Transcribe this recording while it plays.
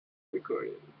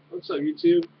recording. What's up,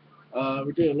 YouTube?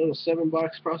 We're doing a little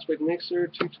 7-box prospect mixer,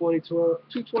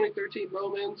 22013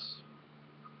 Bowmans,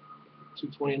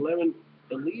 22011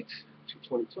 Elite,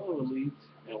 22012 Elite,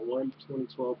 and 1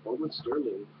 Bowman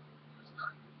Sterling.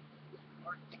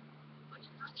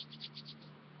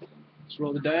 Let's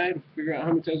roll the die to figure out how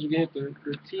many times we get the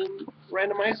team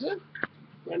randomizer.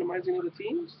 Randomizing of the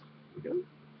teams. Here we go.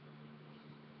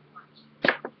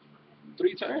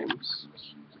 3 times.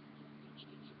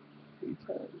 3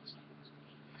 times.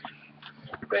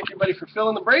 Thank you, buddy, for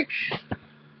filling the break.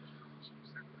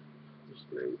 Just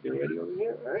get everything ready over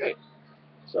here. All right.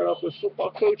 Start off with football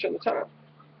coach on the top.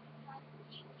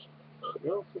 There we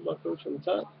go. Football coach on the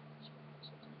top.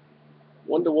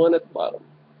 1-to-1 at the bottom.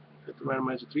 Hit the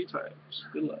randomizer 3 times.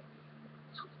 Good luck.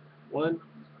 1,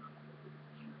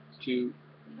 2,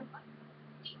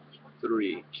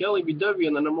 3. Kelly BW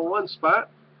in the number 1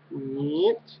 spot.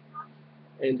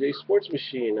 NJ Sports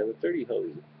Machine on the 30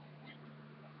 hose.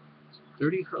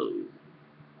 30 hose.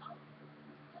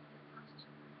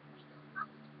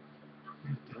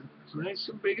 Nice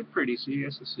and big and pretty, so you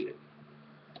guys can see it.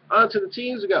 On to the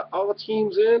teams. We got all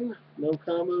teams in. No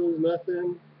combos,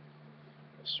 nothing.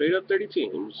 Straight up 30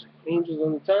 teams. Angels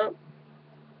on the top.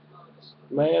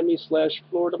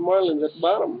 Miami/Florida Marlins at the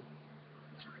bottom.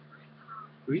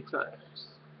 3 times.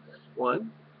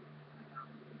 1,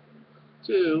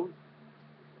 2.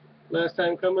 Last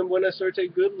time coming, buena suerte.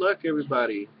 Good luck,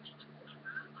 everybody.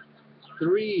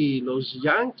 3. Los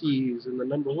Yankees in the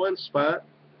number 1 spot.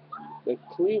 The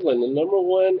Cleveland, the number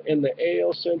 1 in the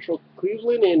AL Central,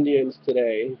 Cleveland Indians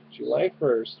today, July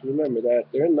 1st. Remember that.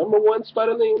 They're in number 1 spot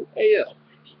in the AL.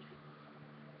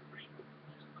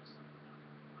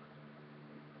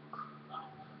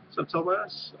 What's up,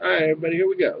 Tomas? Alright, everybody, here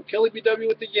we go. Kelly BW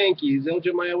with the Yankees.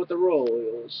 LJ Maya with the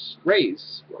Royals.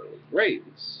 Rays.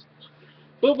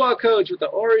 Football coach with the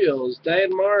Orioles.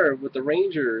 Diane Marv with the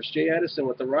Rangers. Jay Addison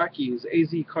with the Rockies.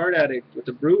 AZ Card Addict with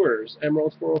the Brewers.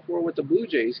 Emerald 404 with the Blue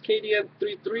Jays. KDN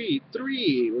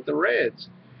 333 with the Reds.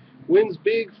 Wins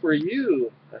big for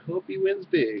you. I hope he wins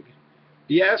big.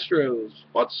 The Astros.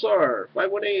 Otsar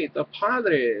 518. The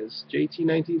Padres. JT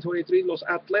 1923. Los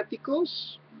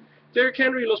Atléticos. Derrick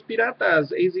Henry, Los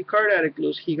Piratas. AZ Card Addict,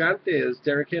 Los Gigantes.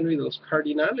 Derrick Henry, Los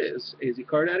Cardinales. AZ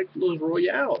Card Addict, Los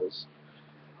Royals.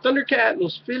 Thundercat,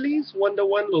 Los Phillies.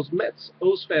 1-to-1, Los Mets.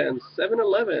 O's fans,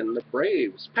 7-11. The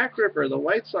Braves. Pack Ripper, the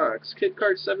White Sox. Kid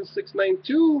Card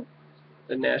 7692.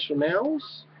 The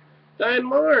Nationals. Diane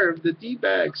Marv, the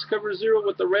D-Bags. Cover 0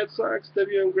 with the Red Sox.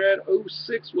 WM Grad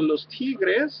 06 with Los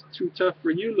Tigres. Too tough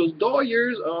for you. Los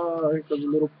Dodgers. Oh, here comes a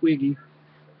little Quiggy.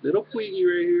 Little Quiggy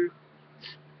right here.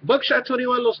 Buckshot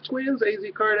 21, Los Twins. AZ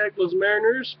Cardack, Los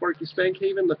Mariners. Sparky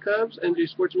Spankhaven, the Cubs. NJ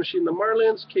Sports Machine, the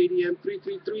Marlins. KDN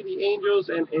 333, the Angels.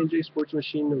 And NJ Sports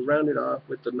Machine to round it off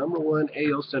with the number 1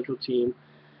 AL Central team,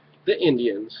 the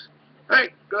Indians.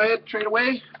 Alright, go ahead, trade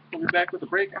away. We'll be back with a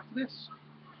break after this.